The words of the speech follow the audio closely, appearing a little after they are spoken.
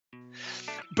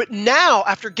But now,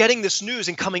 after getting this news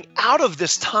and coming out of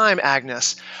this time,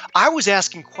 Agnes, I was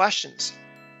asking questions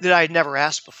that I had never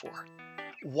asked before.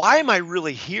 Why am I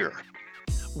really here?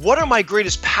 What are my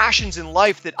greatest passions in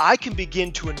life that I can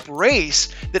begin to embrace,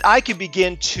 that I can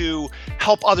begin to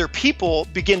help other people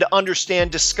begin to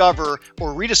understand, discover,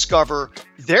 or rediscover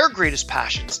their greatest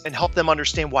passions and help them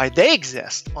understand why they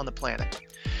exist on the planet?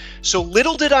 So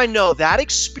little did I know that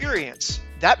experience,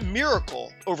 that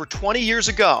miracle over 20 years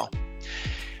ago,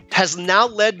 has now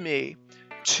led me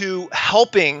to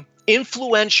helping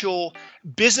influential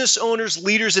business owners,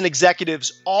 leaders, and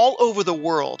executives all over the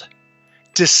world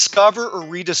discover or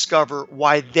rediscover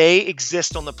why they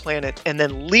exist on the planet and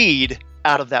then lead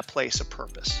out of that place of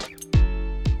purpose.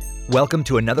 Welcome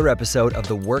to another episode of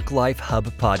the WorkLife HUB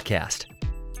podcast.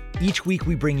 Each week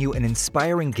we bring you an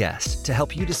inspiring guest to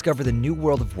help you discover the new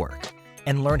world of work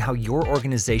and learn how your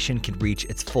organization can reach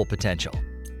its full potential.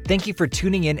 Thank you for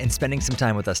tuning in and spending some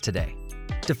time with us today.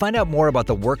 To find out more about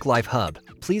the WorkLife HUB,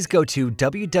 please go to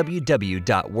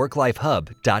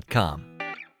www.worklifehub.com.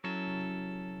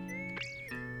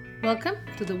 Welcome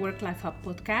to the WorkLife HUB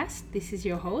podcast. This is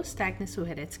your host, Agnes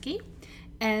Uheretsky.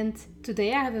 And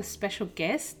today I have a special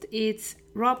guest. It's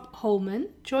Robb Holman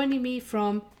joining me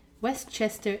from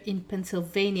Westchester in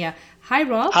Pennsylvania. Hi,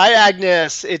 Robb. Hi,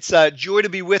 Agnes. It's a joy to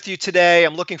be with you today.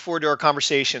 I'm looking forward to our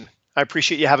conversation. I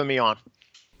appreciate you having me on.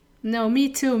 No, me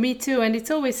too. And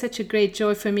it's always such a great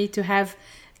joy for me to have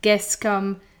guests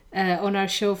come on our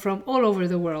show from all over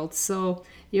the world. So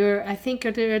I think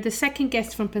you're the second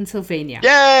guest from Pennsylvania.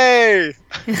 Yay!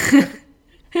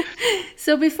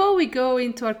 So before we go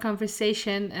into our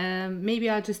conversation, maybe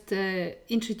I'll just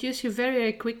introduce you very,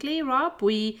 very quickly, Robb.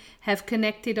 We have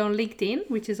connected on LinkedIn,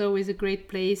 which is always a great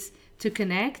place to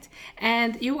connect.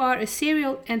 And you are a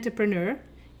serial entrepreneur.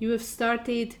 You have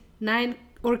started 9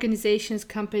 organizations,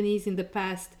 companies in the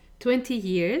past 20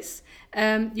 years.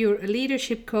 You're a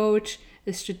leadership coach,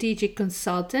 a strategic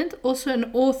consultant, also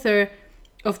an author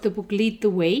of the book Lead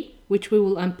the Way, which we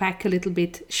will unpack a little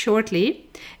bit shortly.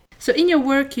 So in your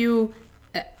work,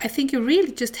 I think you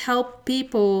really just help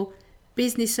people,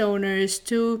 business owners,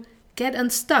 to get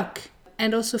unstuck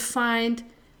and also find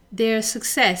their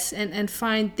success and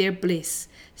find their bliss.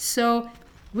 So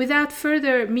without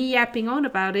further me yapping on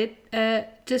about it,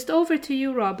 just over to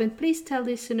you, Robb, and please tell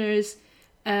listeners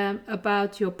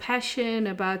about your passion,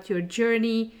 about your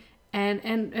journey,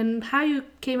 and how you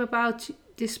came about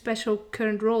this special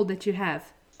current role that you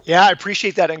have. Yeah, I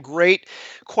appreciate that, and great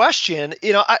question.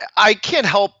 I can't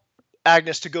help,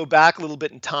 Agnes, to go back a little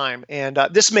bit in time, and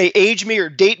this may age me or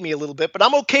date me a little bit, but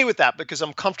I'm okay with that because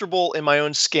I'm comfortable in my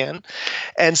own skin.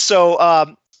 And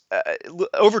so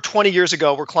over 20 years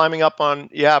ago, we're climbing up on,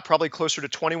 probably closer to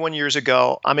 21 years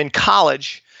ago, I'm in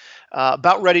college,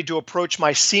 about ready to approach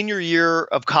my senior year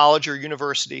of college or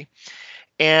university.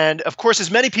 And of course,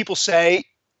 as many people say,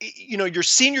 your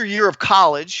senior year of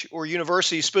college or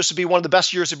university is supposed to be one of the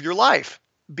best years of your life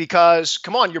because,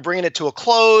 come on, you're bringing it to a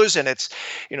close and it's,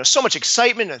 so much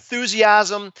excitement and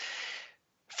enthusiasm.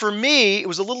 For me, it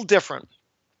was a little different.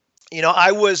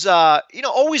 I was,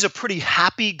 always a pretty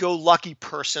happy-go-lucky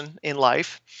person in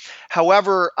life.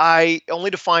 However, only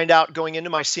to find out going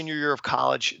into my senior year of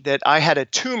college that I had a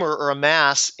tumor or a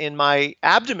mass in my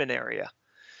abdomen area,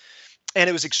 and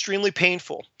it was extremely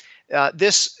painful.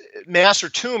 This mass or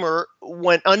tumor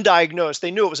went undiagnosed. They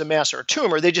knew it was a mass or a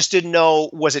tumor. They just didn't know,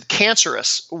 was it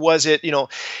cancerous? Was it,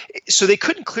 so they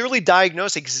couldn't clearly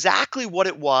diagnose exactly what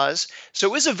it was. So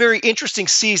it was a very interesting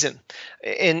season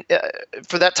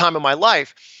for that time of my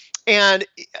life. And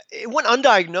it went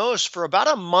undiagnosed for about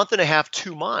a month and a half,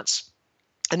 2 months.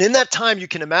 And in that time, you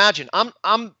can imagine, I'm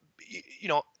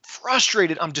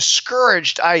frustrated. I'm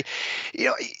discouraged.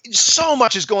 So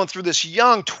much is going through this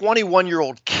young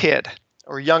 21-year-old kid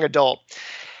or young adult.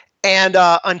 And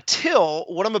until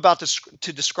what I'm about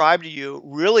to describe to you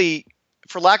really,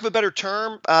 for lack of a better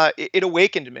term, it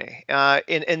awakened me.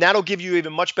 And that'll give you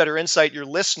even much better insight, your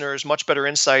listeners, much better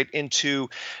insight into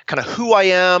kind of who I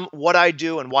am, what I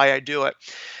do, and why I do it.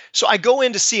 So I go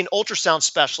in to see an ultrasound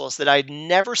specialist that I'd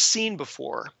never seen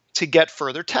before to get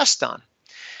further tests done.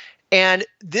 And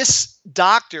this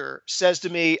doctor says to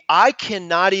me, I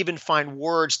cannot even find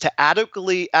words to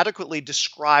adequately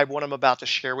describe what I'm about to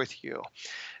share with you.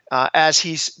 As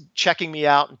he's checking me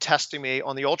out and testing me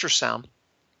on the ultrasound,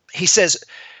 he says,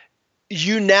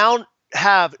 you now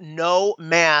have no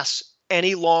mass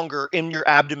any longer in your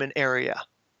abdomen area.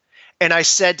 And I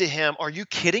said to him, are you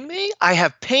kidding me? I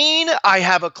have pain. I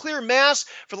have a clear mass.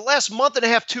 For the last month and a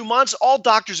half, 2 months, all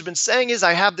doctors have been saying is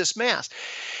I have this mass.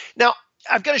 Now,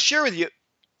 I've got to share with you,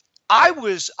 I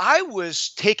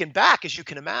was taken back, as you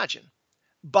can imagine.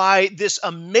 by this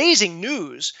amazing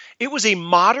news. It was a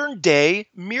modern day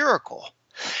miracle.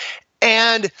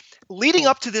 And leading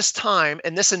up to this time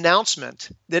and this announcement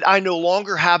that I no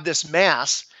longer have this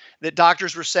mass that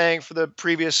doctors were saying for the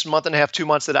previous month and a half, 2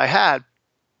 months that I had,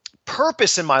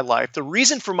 purpose in my life, the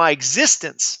reason for my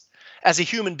existence as a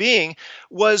human being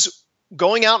was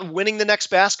going out and winning the next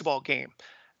basketball game,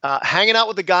 hanging out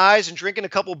with the guys and drinking a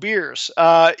couple beers,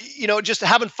 just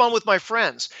having fun with my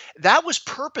friends. That was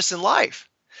purpose in life.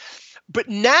 But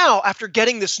now, after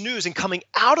getting this news and coming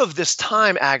out of this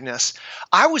time, Agnes,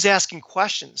 I was asking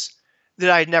questions that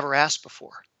I had never asked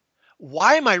before.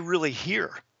 Why am I really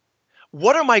here?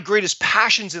 What are my greatest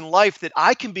passions in life that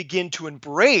I can begin to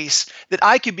embrace, that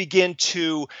I can begin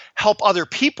to help other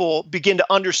people begin to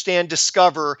understand,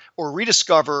 discover, or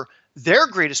rediscover their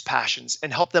greatest passions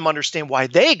and help them understand why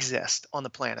they exist on the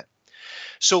planet?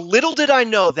 So little did I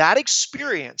know that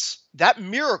experience, that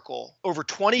miracle over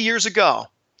 20 years ago,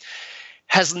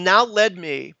 has now led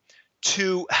me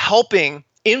to helping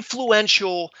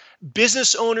influential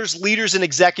business owners, leaders, and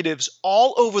executives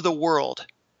all over the world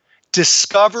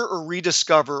discover or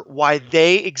rediscover why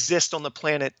they exist on the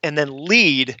planet and then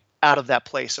lead out of that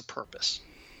place of purpose.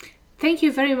 Thank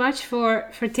you very much for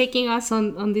taking us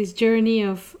on this journey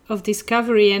of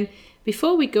discovery. And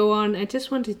before we go on, I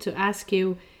just wanted to ask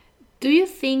you, do you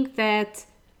think that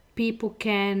people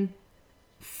can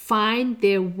find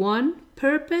their one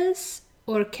purpose,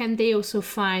 or can they also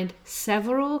find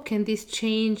several? Can this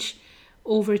change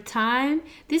over time?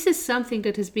 This is something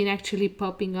that has been actually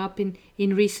popping up in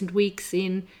recent weeks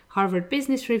in Harvard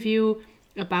Business Review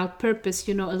about purpose,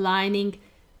 aligning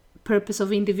purpose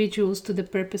of individuals to the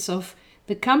purpose of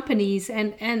the companies.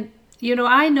 And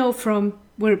I know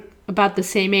we're about the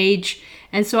same age,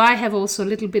 and so I have also a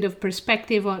little bit of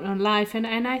perspective on life.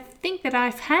 And I think that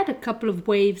I've had a couple of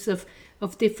waves of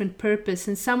different purpose,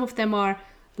 and some of them are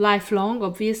lifelong,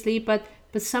 obviously, but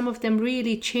some of them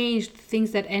really changed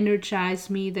things that energize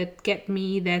me, that get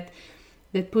me, that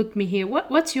put me here.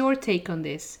 What's your take on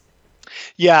this?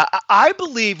 Yeah, I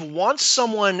believe once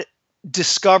someone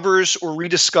discovers or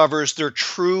rediscovers their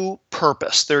true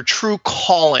purpose, their true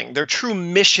calling, their true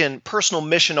mission, personal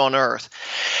mission on earth,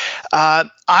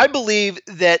 I believe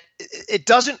that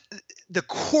the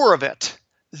core of it,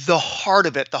 the heart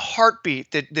of it, the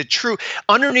heartbeat, the true,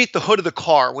 underneath the hood of the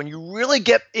car, when you really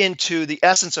get into the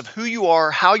essence of who you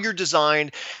are, how you're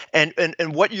designed, and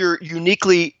what you're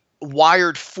uniquely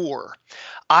wired for,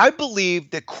 I believe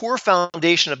the core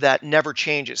foundation of that never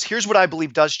changes. Here's what I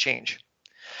believe does change.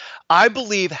 I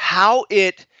believe how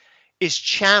it is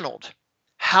channeled,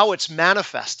 how it's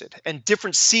manifested, and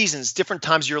different seasons, different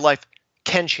times of your life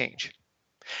can change.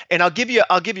 And I'll give you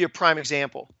a prime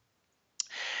example.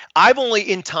 I've only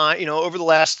in time, over the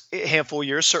last handful of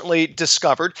years, certainly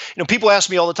discovered, people ask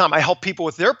me all the time, I help people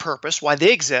with their purpose, why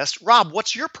they exist. Rob,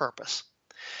 what's your purpose?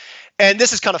 And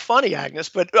this is kind of funny, Agnes,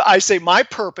 but I say my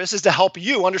purpose is to help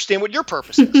you understand what your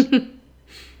purpose is.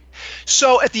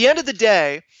 So at the end of the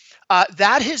day,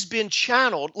 that has been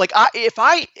channeled. Like if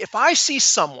I see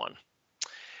someone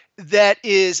that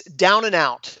is down and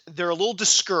out, they're a little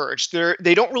discouraged,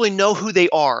 they don't really know who they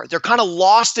are, they're kind of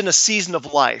lost in a season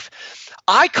of life,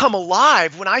 I come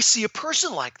alive when I see a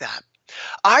person like that.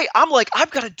 I'm like,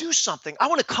 I've got to do something. I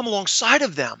want to come alongside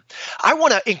of them. I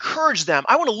want to encourage them.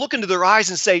 I want to look into their eyes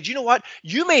and say, do you know what?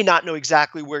 You may not know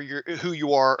exactly who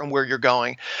you are and where you're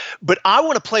going, but I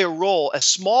want to play a role, as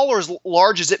small or as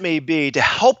large as it may be, to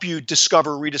help you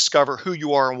rediscover who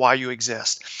you are and why you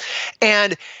exist.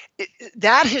 And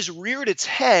that has reared its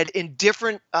head in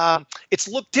different, it's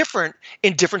looked different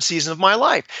in different seasons of my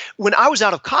life. When I was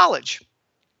out of college,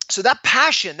 so that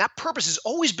passion, that purpose has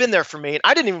always been there for me, and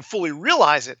I didn't even fully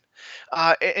realize it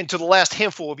until the last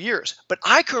handful of years. But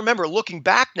I can remember looking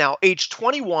back now, age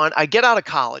 21, I get out of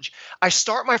college. I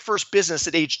start my first business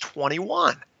at age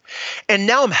 21. And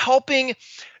now I'm helping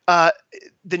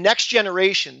the next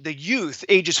generation, the youth,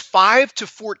 ages 5 to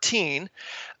 14,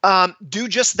 do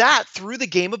just that through the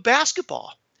game of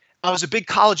basketball. I was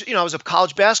a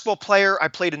college basketball player. I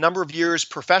played a number of years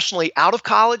professionally out of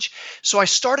college. So I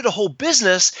started a whole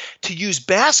business to use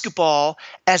basketball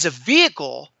as a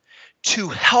vehicle to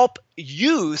help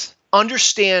youth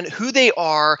understand who they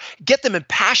are, get them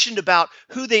impassioned about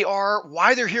who they are,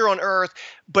 why they're here on earth,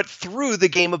 but through the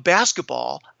game of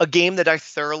basketball, a game that I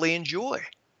thoroughly enjoy.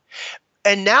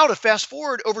 And now to fast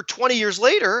forward over 20 years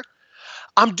later,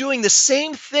 I'm doing the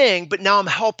same thing, but now I'm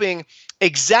helping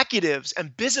executives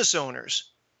and business owners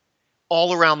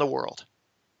all around the world.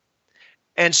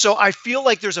 And so I feel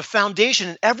like there's a foundation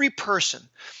in every person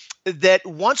that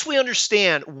once we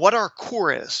understand what our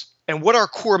core is and what our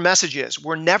core message is.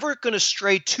 We're never going to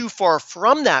stray too far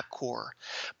from that core,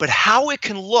 but how it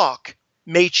can look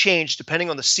may change depending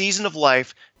on the season of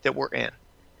life that we're in.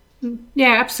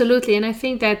 Yeah, absolutely. And I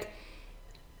think that,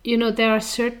 there are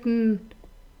certain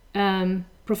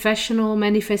professional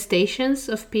manifestations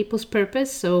of people's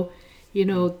purpose. So,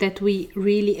 that we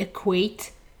really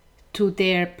equate to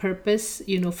their purpose.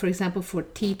 For example, for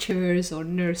teachers or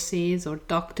nurses or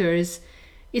doctors,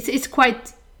 it's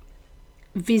quite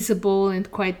visible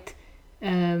and quite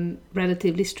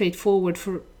relatively straightforward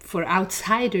for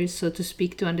outsiders, so to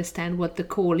speak, to understand what the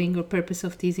calling or purpose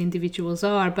of these individuals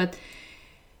are. But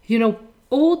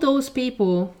all those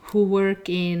people who work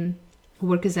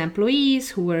as employees,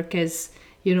 who work as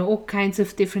all kinds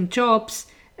of different jobs,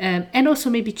 and also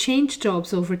maybe change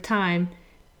jobs over time.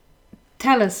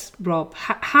 Tell us, Rob,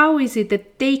 how is it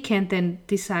that they can then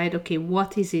decide, okay,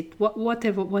 what is it?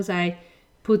 Whatever was I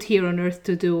put here on earth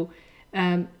to do?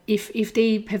 If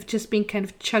they have just been kind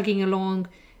of chugging along,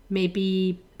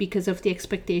 maybe because of the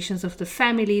expectations of the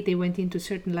family, they went into a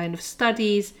certain line of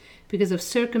studies, because of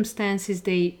circumstances,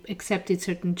 they accepted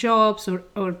certain jobs,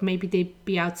 or maybe they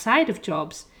be outside of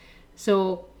jobs.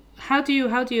 So how do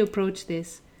you approach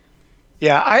this?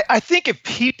 Yeah, I think if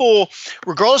people,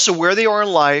 regardless of where they are in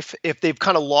life, if they've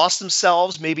kind of lost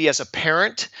themselves, maybe as a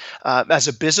parent, as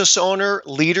a business owner,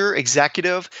 leader,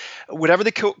 executive, whatever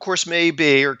the course may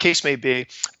be or case may be,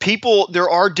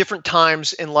 there are different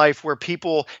times in life where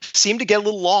people seem to get a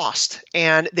little lost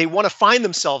and they want to find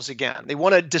themselves again. They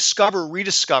want to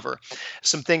rediscover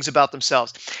some things about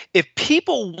themselves. If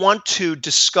people want to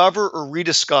discover or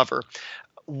rediscover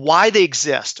why they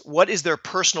exist, what is their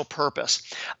personal purpose,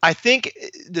 I think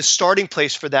the starting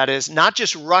place for that is not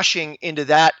just rushing into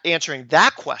that, answering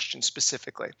that question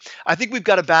specifically. I think we've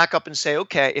got to back up and say,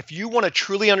 okay, if you want to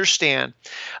truly understand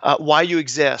why you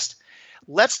exist,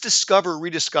 let's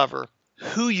rediscover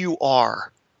who you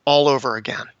are all over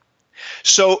again.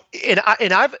 So,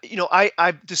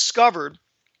 I've discovered,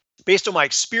 based on my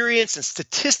experience and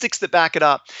statistics that back it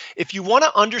up, if you want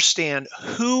to understand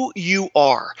who you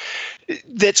are,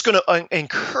 that's going to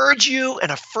encourage you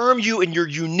and affirm you in your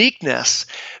uniqueness.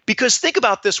 Because think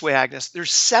about this way, Agnes,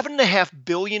 there's 7.5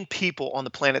 billion people on the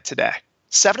planet today.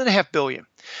 7.5 billion.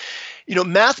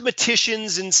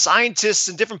 Mathematicians and scientists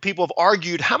and different people have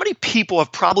argued how many people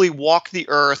have probably walked the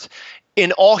earth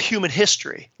in all human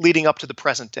history leading up to the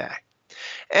present day.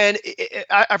 And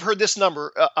I've heard this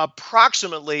number,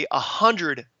 approximately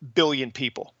 100 billion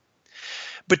people.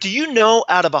 But do you know,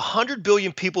 out of 100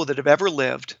 billion people that have ever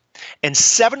lived and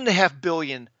 7.5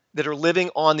 billion that are living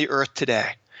on the earth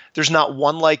today, there's not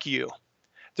one like you.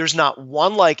 There's not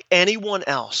one like anyone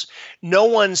else. No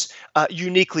one's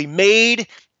uniquely made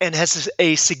and has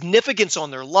a significance on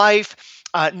their life.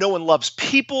 No one loves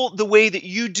people the way that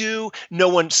you do. No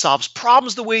one solves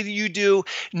problems the way that you do.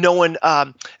 No one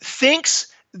thinks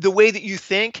the way that you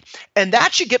think. And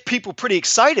that should get people pretty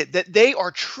excited that they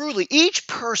are truly, each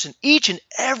person, each and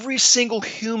every single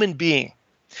human being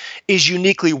is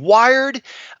uniquely wired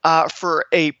for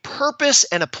a purpose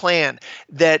and a plan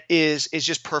that is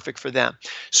just perfect for them.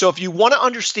 So if you want to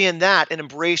understand that and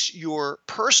embrace your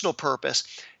personal purpose,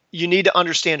 you need to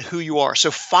understand who you are.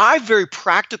 So 5 very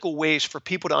practical ways for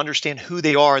people to understand who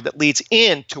they are that leads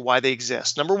into why they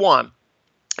exist. Number 1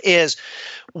 is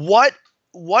what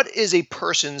is a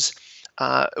person's,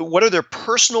 what are their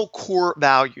personal core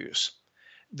values?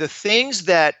 The things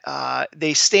that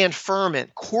they stand firm in,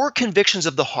 core convictions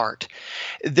of the heart.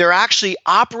 They're actually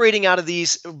operating out of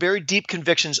these very deep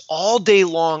convictions all day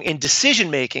long in decision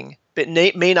making, but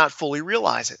may not fully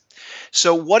realize it.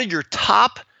 So what are your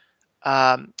top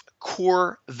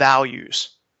core values?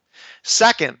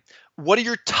 Second, what are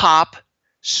your top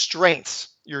strengths,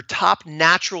 your top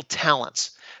natural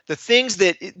talents? The things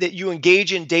that you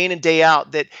engage in day in and day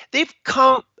out, that they've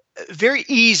come very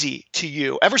easy to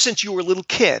you ever since you were a little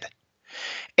kid.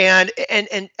 And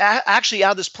actually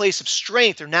out of this place of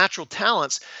strength or natural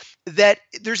talents, that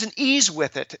there's an ease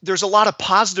with it. There's a lot of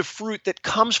positive fruit that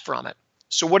comes from it.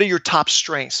 So what are your top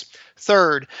strengths?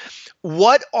 Third,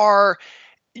 what are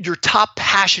your top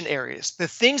passion areas, the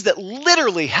things that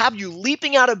literally have you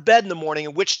leaping out of bed in the morning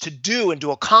in which to do and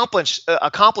to accomplish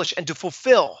and to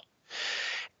fulfill?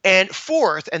 And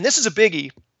fourth, and this is a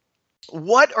biggie,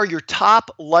 what are your top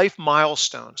life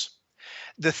milestones?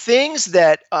 The things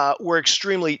that were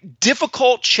extremely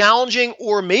difficult, challenging,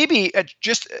 or maybe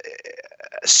just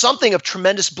something of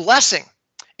tremendous blessing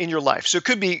in your life. So it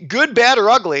could be good, bad, or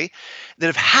ugly that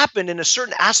have happened in a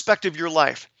certain aspect of your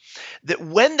life, that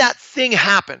when that thing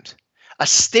happened, a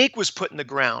stake was put in the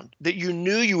ground that you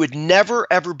knew you would never,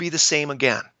 ever be the same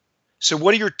again. So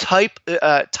what are your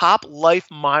top life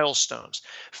milestones?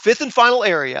 Fifth and final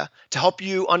area to help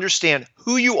you understand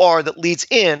who you are that leads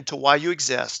into why you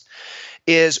exist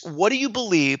is, what do you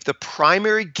believe the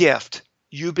primary gift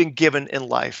you've been given in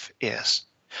life is?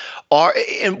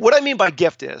 And what I mean by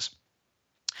gift is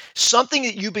something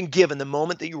that you've been given the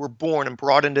moment that you were born and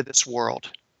brought into this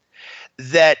world,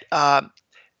 that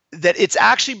that it's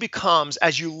actually becomes,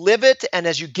 as you live it and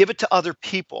as you give it to other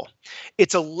people,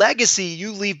 it's a legacy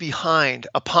you leave behind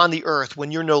upon the earth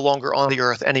when you're no longer on the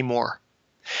earth anymore.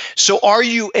 So are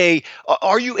you a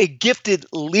gifted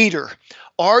leader?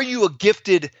 Are you a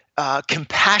gifted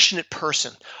compassionate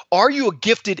person? Are you a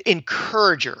gifted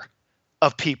encourager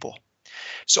of people?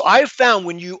 So I have found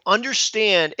when you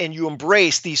understand and you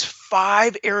embrace these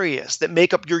 5 areas that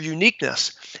make up your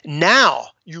uniqueness, now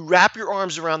you wrap your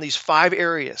arms around these 5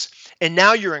 areas, and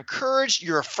now you're encouraged,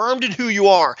 you're affirmed in who you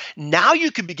are. Now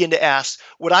you can begin to ask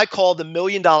what I call the $1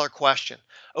 million question.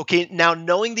 Okay, now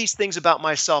knowing these things about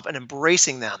myself and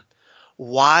embracing them,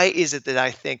 why is it that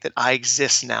I think that I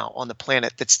exist now on the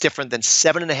planet that's different than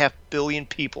 7.5 billion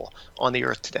people on the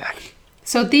earth today?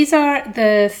 So these are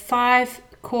the 5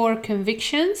 core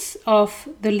convictions of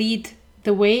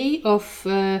the way of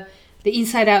the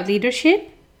inside out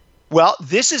leadership. Well,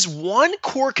 this is one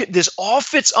core, this all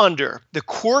fits under the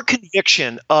core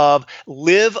conviction of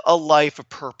live a life of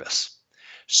purpose.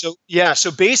 So, yeah,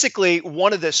 so basically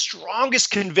one of the strongest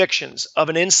convictions of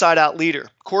an inside out leader,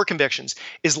 core convictions,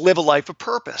 is live a life of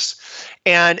purpose.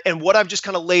 And what I've just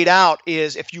kind of laid out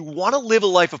is, if you want to live a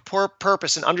life of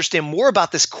purpose and understand more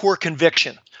about this core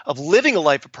conviction of living a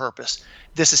life of purpose,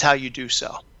 this is how you do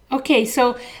so. Okay,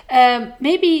 so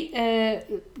maybe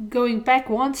going back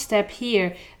one step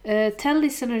here, tell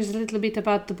listeners a little bit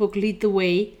about the book Lead the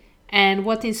Way and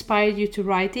what inspired you to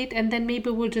write it, and then maybe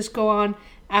we'll just go on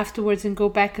afterwards and go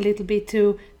back a little bit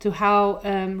to how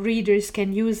readers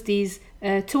can use these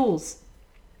tools.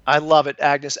 I love it,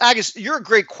 Agnes. Agnes, you're a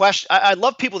great question. I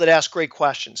love people that ask great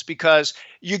questions, because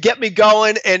you get me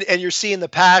going, and you're seeing the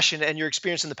passion and you're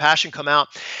experiencing the passion come out.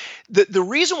 The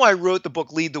reason why I wrote the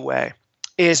book Lead the Way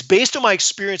is based on my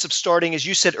experience of starting, as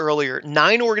you said earlier,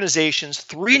 9 organizations,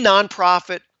 3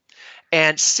 nonprofit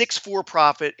and 6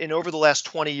 for-profit in over the last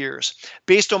 20 years.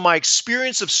 Based on my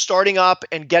experience of starting up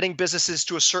and getting businesses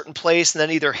to a certain place and then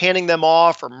either handing them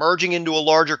off or merging into a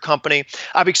larger company,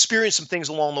 I've experienced some things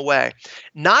along the way.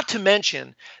 Not to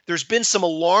mention, there's been some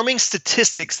alarming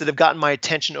statistics that have gotten my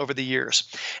attention over the years.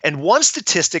 And one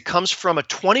statistic comes from a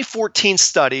 2014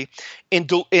 study in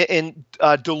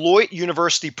Deloitte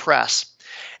University Press.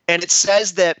 And it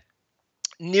says that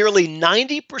nearly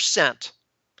 90%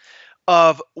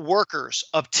 of workers,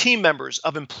 of team members,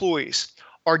 of employees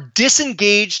are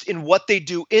disengaged in what they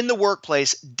do in the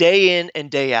workplace day in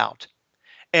and day out.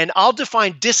 And I'll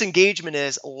define disengagement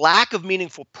as lack of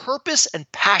meaningful purpose and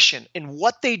passion in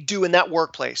what they do in that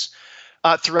workplace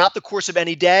throughout the course of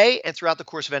any day and throughout the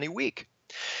course of any week.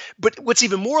 But what's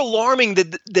even more alarming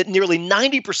that nearly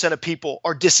 90% of people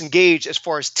are disengaged as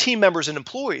far as team members and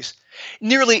employees.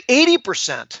 Nearly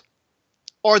 80%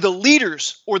 are the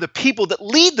leaders or the people that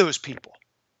lead those people.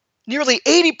 Nearly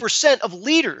 80% of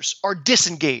leaders are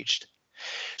disengaged.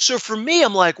 So for me,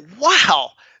 I'm like,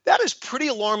 wow, that is pretty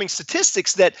alarming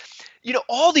statistics that,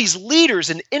 all these leaders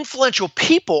and influential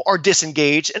people are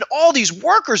disengaged, and all these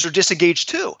workers are disengaged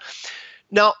too.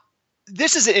 Now,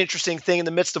 this is an interesting thing in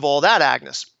the midst of all that,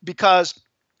 Agnes, because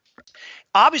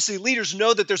obviously leaders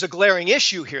know that there's a glaring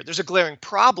issue here. There's a glaring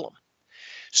problem.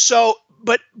 So,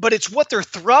 but it's what they're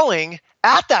throwing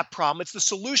at that problem. It's the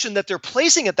solution that they're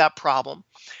placing at that problem,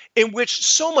 in which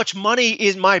so much money,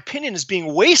 in my opinion, is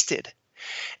being wasted.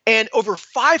 And over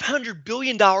 $500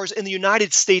 billion in the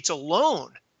United States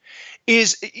alone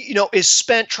is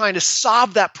spent trying to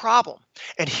solve that problem.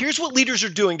 And here's what leaders are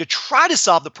doing to try to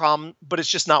solve the problem, but it's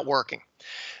just not working.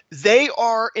 They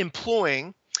are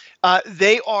employing,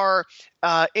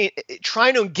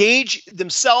 trying to engage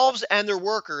themselves and their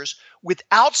workers with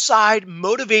outside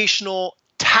motivational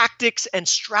tactics and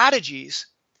strategies,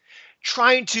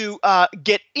 trying to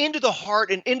get into the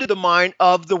heart and into the mind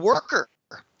of the worker.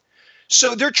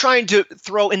 So they're trying to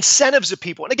throw incentives at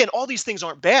people. And again, all these things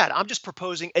aren't bad. I'm just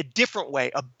proposing a different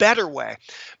way, a better way.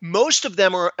 Most of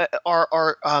them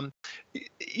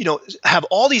have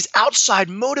all these outside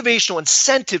motivational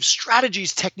incentive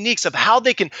strategies, techniques of how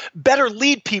they can better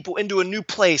lead people into a new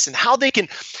place, and how they can,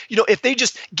 if they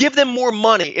just give them more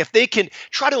money, if they can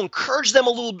try to encourage them a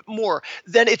little bit more,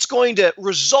 then it's going to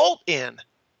result in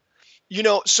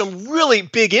some really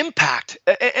big impact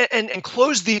and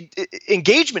close the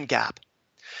engagement gap.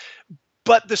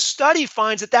 But the study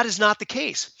finds that is not the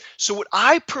case. So what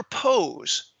I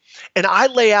propose And I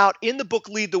lay out in the book,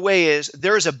 Lead the Way, is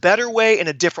there is a better way and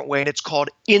a different way, and it's called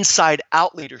inside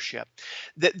out leadership.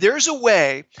 That there's a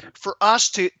way for us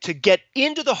to get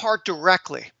into the heart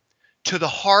directly, to the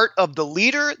heart of the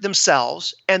leader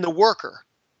themselves and the worker,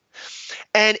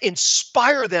 and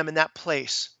inspire them in that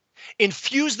place.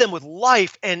 Infuse them with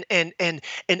life and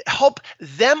help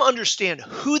them understand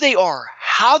who they are,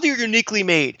 how they're uniquely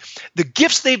made, the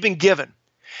gifts they've been given.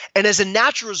 And as a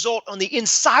natural result, on the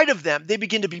inside of them, they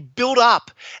begin to be built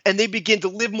up and they begin to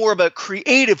live more of a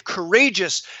creative,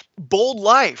 courageous, bold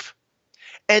life.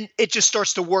 And it just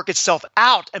starts to work itself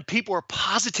out, and people are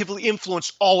positively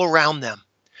influenced all around them.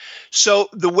 So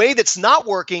the way that's not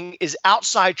working is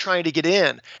outside trying to get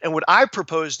in. And what I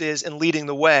proposed is, in Leading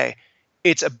the Way,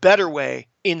 it's a better way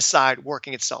inside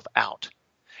working itself out.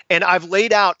 And I've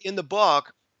laid out in the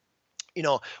book,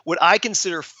 what I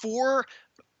consider 4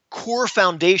 core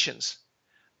foundations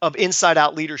of inside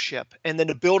out leadership. And then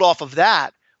to build off of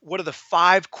that, what are the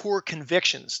 5 core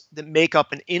convictions that make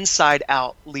up an inside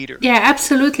out leader? Yeah,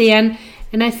 absolutely. And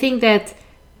I think that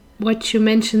what you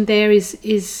mentioned there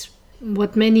is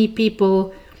what many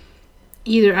people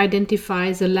either identify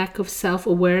as a lack of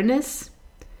self-awareness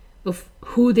of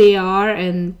who they are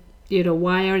and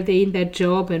why are they in that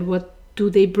job and what do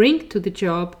they bring to the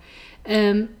job,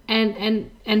 and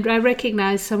I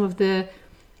recognize some of the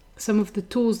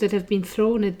tools that have been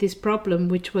thrown at this problem,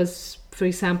 which was, for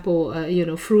example,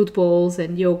 fruit bowls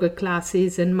and yoga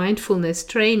classes and mindfulness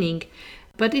training.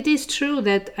 But it is true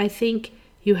that I think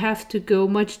you have to go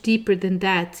much deeper than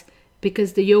that,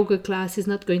 because the yoga class is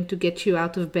not going to get you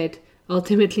out of bed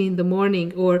ultimately in the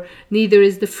morning, or neither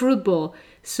is the fruit bowl.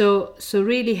 So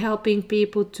really helping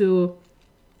people to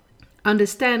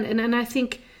understand, and I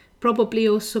think probably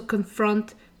also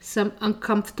confront some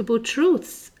uncomfortable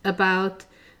truths about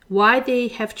why they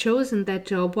have chosen that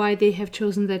job, why they have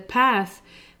chosen that path,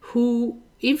 who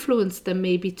influenced them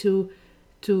maybe to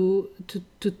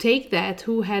take that,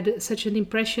 who had such an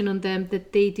impression on them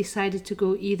that they decided to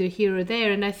go either here or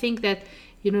there. And I think that,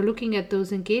 looking at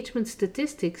those engagement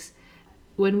statistics,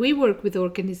 when we work with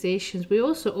organizations, we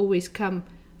also always come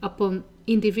upon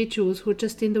individuals who are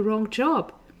just in the wrong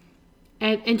job.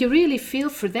 And you really feel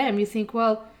for them. You think,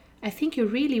 well, I think you're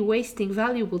really wasting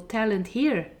valuable talent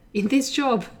here in this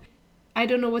job. I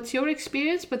don't know what's your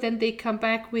experience, but then they come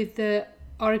back with the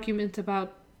argument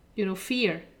about,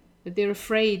 fear, that they're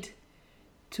afraid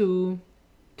to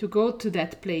go to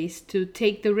that place, to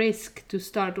take the risk, to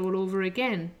start all over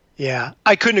again. Yeah,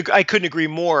 I couldn't agree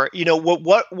more.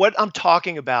 What I'm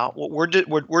talking about, what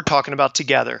we're talking about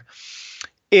together,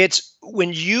 it's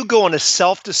when you go on a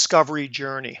self-discovery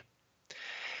journey,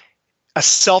 a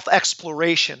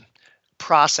self-exploration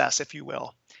process, if you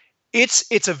will.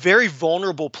 It's a very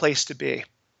vulnerable place to be.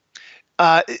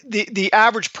 The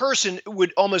average person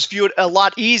would almost view it a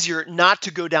lot easier not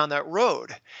to go down that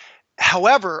road.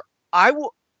 However, I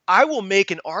will make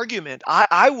an argument.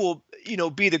 I will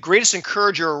be the greatest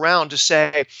encourager around to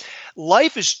say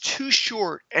life is too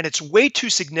short and it's way too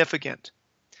significant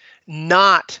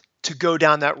not to go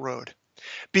down that road,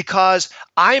 because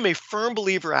I am a firm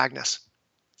believer, Agnes,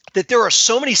 that there are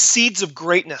so many seeds of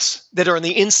greatness that are on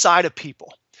the inside of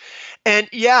people. And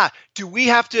yeah, do we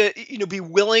have to, be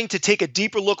willing to take a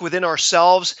deeper look within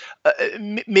ourselves,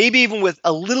 maybe even with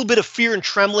a little bit of fear and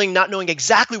trembling, not knowing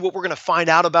exactly what we're going to find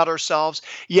out about ourselves?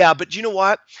 Yeah, but you know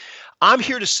what? I'm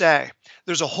here to say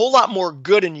there's a whole lot more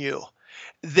good in you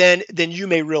than you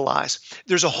may realize.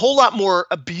 There's a whole lot more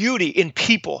beauty in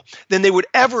people than they would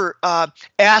ever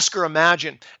ask or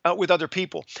imagine with other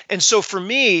people. And so for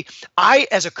me,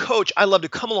 as a coach, I love to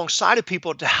come alongside of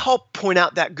people to help point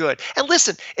out that good. And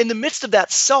listen, in the midst of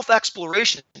that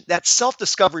self-exploration, that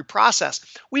self-discovery process,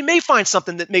 we may find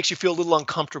something that makes you feel a little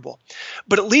uncomfortable,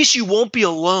 but at least you won't be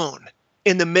alone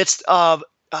in the midst of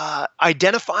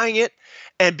identifying it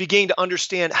and beginning to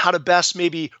understand how to best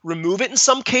maybe remove it in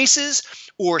some cases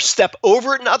or step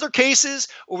over it in other cases,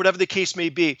 or whatever the case may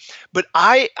be. But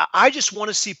I just want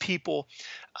to see people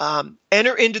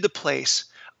enter into the place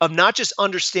of not just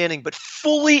understanding, but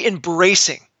fully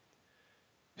embracing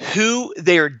who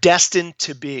they are destined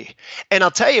to be. And I'll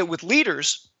tell you, with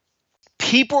leaders,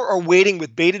 people are waiting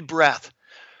with bated breath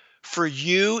for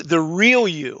you, the real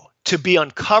you, to be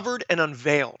uncovered and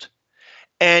unveiled,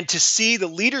 and to see the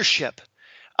leadership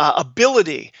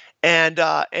ability and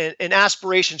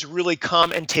aspirations really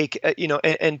come and take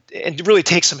and really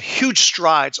take some huge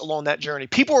strides along that journey.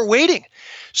 People are waiting,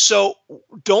 so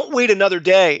don't wait another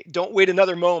day. Don't wait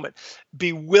another moment.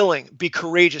 Be willing, be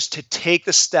courageous to take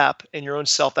the step in your own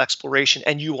self-exploration,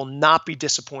 and you will not be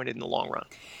disappointed in the long run.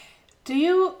 Do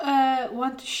you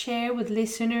want to share with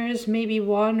listeners maybe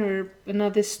one or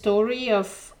another story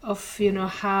of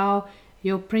how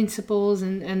your principles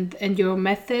and your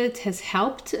method has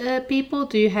helped people?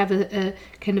 Do you have a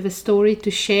kind of a story to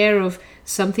share of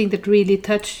something that really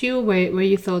touched you, where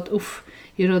you thought, oof,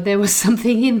 there was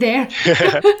something in there?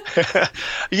 I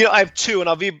have two, and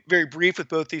I'll be very brief with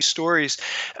both these stories.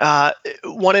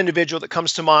 One individual that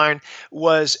comes to mind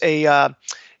was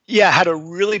had a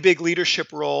really big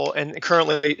leadership role, and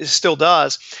currently still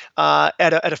does, at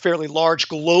a fairly large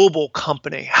global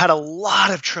company. Had a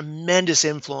lot of tremendous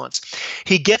influence.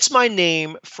 He gets my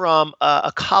name from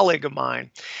a colleague of mine,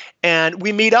 and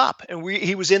we meet up. And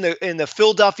he was in the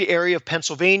Philadelphia area of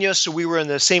Pennsylvania, so we were in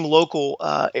the same local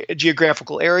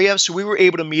geographical area. So we were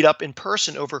able to meet up in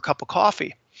person over a cup of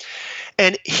coffee.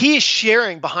 And he is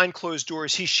sharing behind closed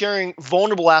doors. He's sharing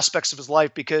vulnerable aspects of his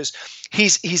life because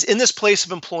he's in this place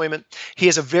of employment. He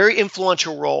has a very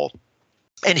influential role.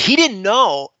 And he didn't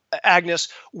know, Agnes,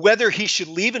 whether he should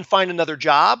leave and find another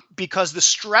job because the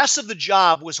stress of the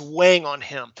job was weighing on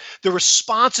him. The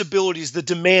responsibilities, the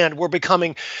demand were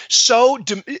becoming so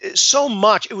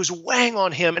much. It was weighing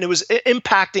on him, and it was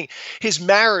impacting his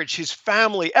marriage, his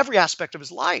family, every aspect of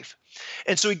his life.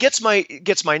 And so he gets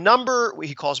my number.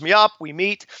 He calls me up. We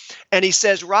meet, and he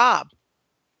says, "Robb,"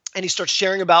 and he starts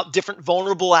sharing about different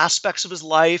vulnerable aspects of his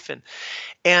life,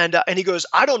 and he goes,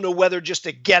 "I don't know whether just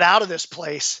to get out of this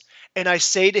place." And I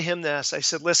say to him this. I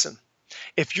said, "Listen,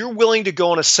 if you're willing to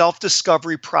go on a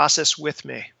self-discovery process with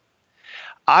me,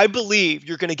 I believe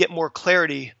you're going to get more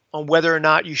clarity on whether or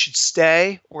not you should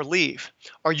stay or leave.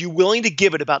 Are you willing to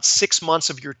give it about 6 months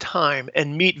of your time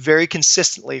and meet very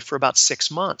consistently for about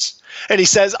 6 months?" And he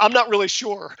says, "I'm not really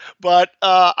sure, but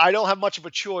I don't have much of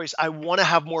a choice. I want to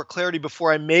have more clarity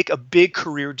before I make a big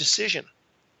career decision."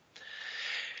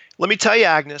 Let me tell you,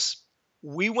 Agnes,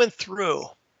 we went through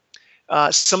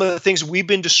some of the things we've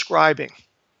been describing,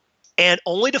 and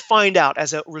only to find out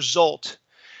as a result,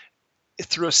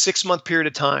 through a 6-month period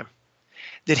of time,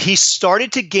 that he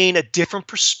started to gain a different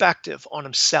perspective on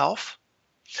himself,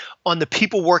 on the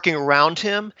people working around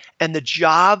him, and the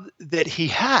job that he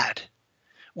had,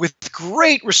 with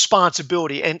great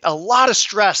responsibility and a lot of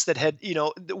stress that had,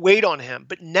 weighed on him.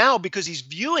 But now, because he's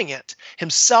viewing it,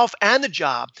 himself and the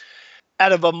job,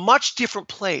 out of a much different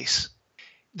place,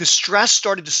 the stress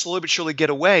started to slowly but surely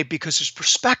get away because his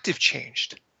perspective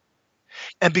changed.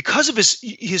 And because of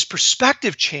his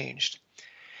perspective changed,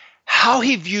 how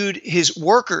he viewed his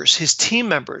workers, his team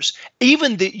members,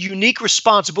 even the unique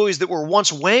responsibilities that were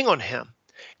once weighing on him,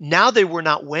 now they were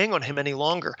not weighing on him any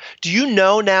longer. Do you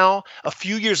know now, a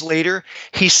few years later,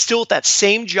 he's still at that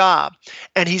same job,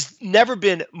 and he's never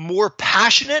been more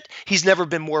passionate, he's never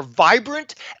been more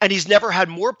vibrant, and he's never had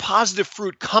more positive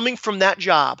fruit coming from that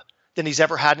job than he's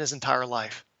ever had in his entire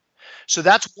life. So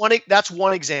that's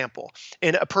one example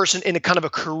in a person in a kind of a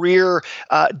career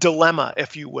dilemma,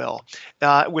 if you will,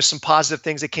 with some positive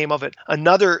things that came of it.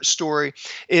 Another story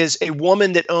is a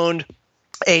woman that owned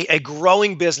a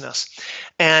growing business,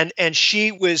 and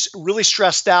she was really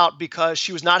stressed out because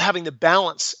she was not having the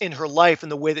balance in her life in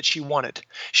the way that she wanted.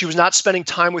 She was not spending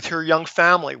time with her young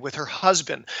family, with her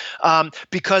husband,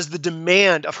 because the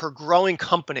demand of her growing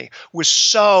company was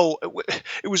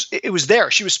it was there.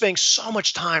 She was spending so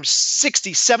much time,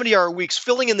 60, 70-hour weeks,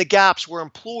 filling in the gaps where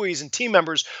employees and team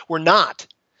members were not.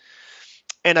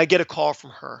 And I get a call from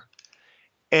her.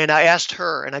 And I asked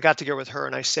her, and I got together with her,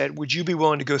 and I said, "Would you be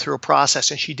willing to go through a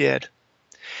process?" And she did,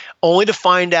 only to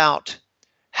find out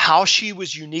how she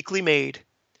was uniquely made,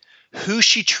 who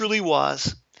she truly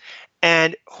was,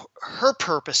 and her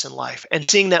purpose in life, and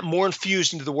seeing that more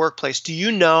infused into the workplace. Do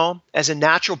you know, as a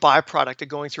natural byproduct of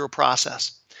going through a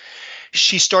process,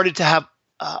 she started to have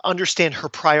understand her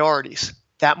priorities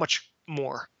that much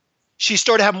more. She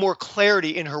started to have more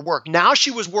clarity in her work. Now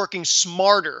she was working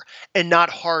smarter and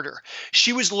not harder.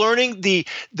 She was learning the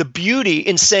beauty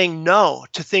in saying no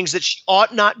to things that she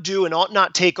ought not do and ought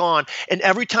not take on. And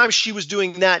every time she was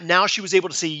doing that, now she was able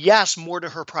to say yes more to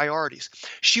her priorities.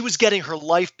 She was getting her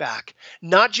life back,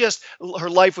 not just her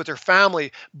life with her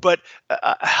family, but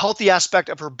a healthy aspect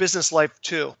of her business life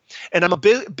too. And I'm a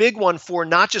big one for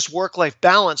not just work-life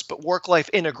balance, but work-life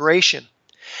integration.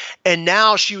 And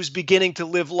now she was beginning to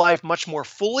live life much more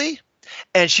fully,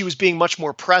 and she was being much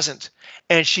more present.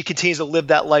 And she continues to live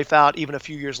that life out even a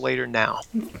few years later now.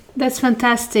 That's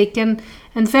fantastic and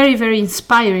very, very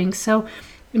inspiring. So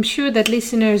I'm sure that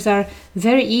listeners are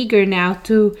very eager now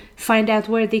to find out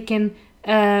where they can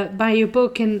buy your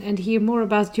book and hear more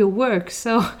about your work.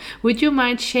 So would you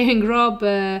mind sharing, Robb,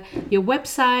 your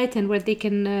website and where they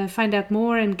can find out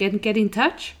more and get in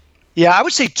touch? Yeah, I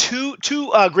would say two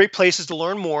great places to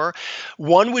learn more.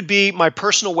 One would be my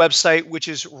personal website, which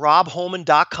is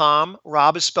robbholman.com.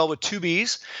 Robb is spelled with two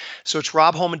B's. So it's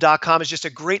robbholman.com. It's just a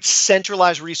great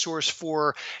centralized resource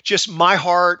for just my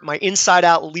heart, my inside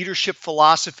out leadership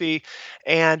philosophy.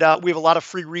 And we have a lot of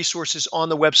free resources on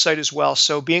the website as well.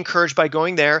 So be encouraged by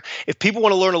going there. If people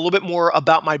want to learn a little bit more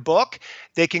about my book,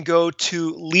 they can go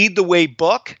to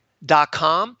leadthewaybook.com,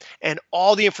 and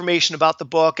all the information about the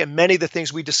book and many of the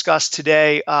things we discussed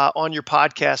today on your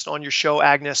podcast, on your show,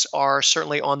 Agnes, are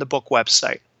certainly on the book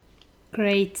website.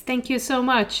 Great. Thank you so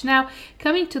much. Now,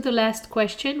 coming to the last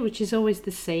question, which is always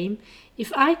the same.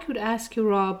 If I could ask you,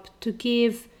 Robb, to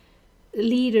give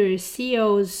leaders,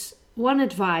 CEOs, one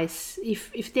advice,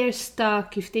 if they're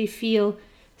stuck, if they feel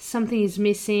something is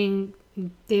missing,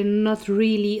 they're not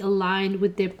really aligned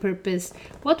with their purpose,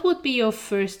 what would be your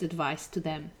first advice to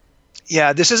them?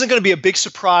 Yeah, this isn't going to be a big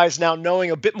surprise now,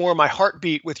 knowing a bit more of my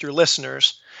heartbeat with your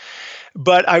listeners,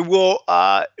 but I will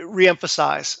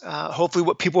reemphasize, hopefully,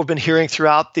 what people have been hearing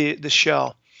throughout the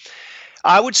show.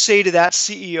 I would say to that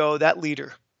CEO, that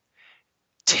leader,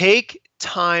 take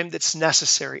time that's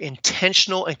necessary,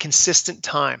 intentional and consistent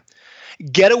time.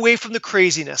 Get away from the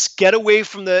craziness. Get away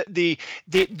from the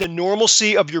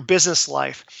normalcy of your business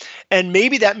life. And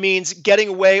maybe that means getting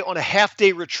away on a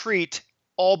half-day retreat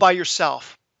all by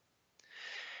yourself.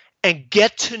 And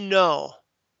get to know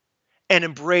and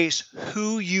embrace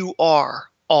who you are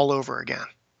all over again.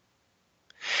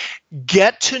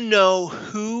 Get to know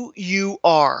who you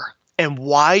are and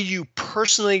why you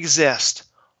personally exist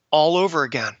all over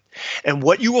again. And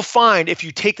what you will find if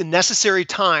you take the necessary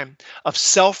time of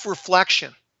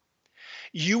self-reflection,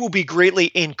 you will be greatly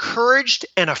encouraged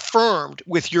and affirmed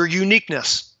with your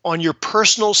uniqueness on your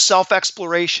personal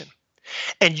self-exploration.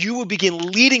 And you will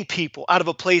begin leading people out of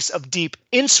a place of deep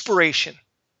inspiration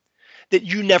that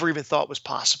you never even thought was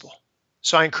possible.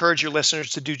 So I encourage your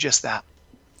listeners to do just that.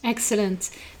 Excellent.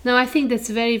 Now, I think that's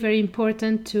very, very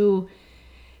important to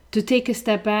take a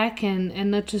step back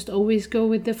and not just always go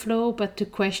with the flow, but to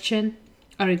question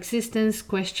our existence,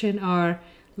 question our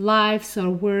lives, our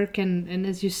work, and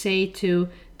as you say, to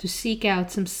seek out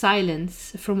some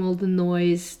silence from all the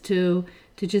noise, to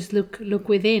just look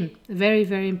within. Very,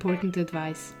 very important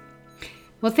advice.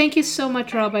 Well, thank you so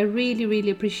much, Robb. I really,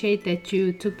 really appreciate that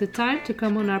you took the time to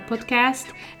come on our podcast,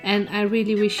 and I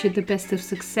really wish you the best of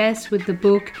success with the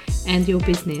book and your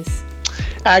business.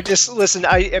 Agnes, listen,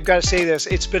 I've got to say this.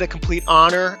 It's been a complete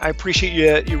honor. I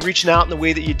appreciate you reaching out in the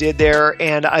way that you did there.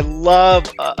 And I love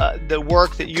the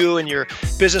work that you and your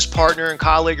business partner and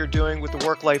colleague are doing with the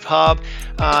WorkLife HUB.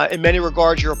 In many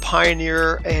regards, you're a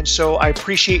pioneer. And so I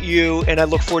appreciate you. And I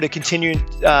look forward to continuing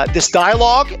this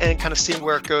dialogue and kind of seeing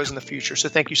where it goes in the future. So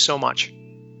thank you so much.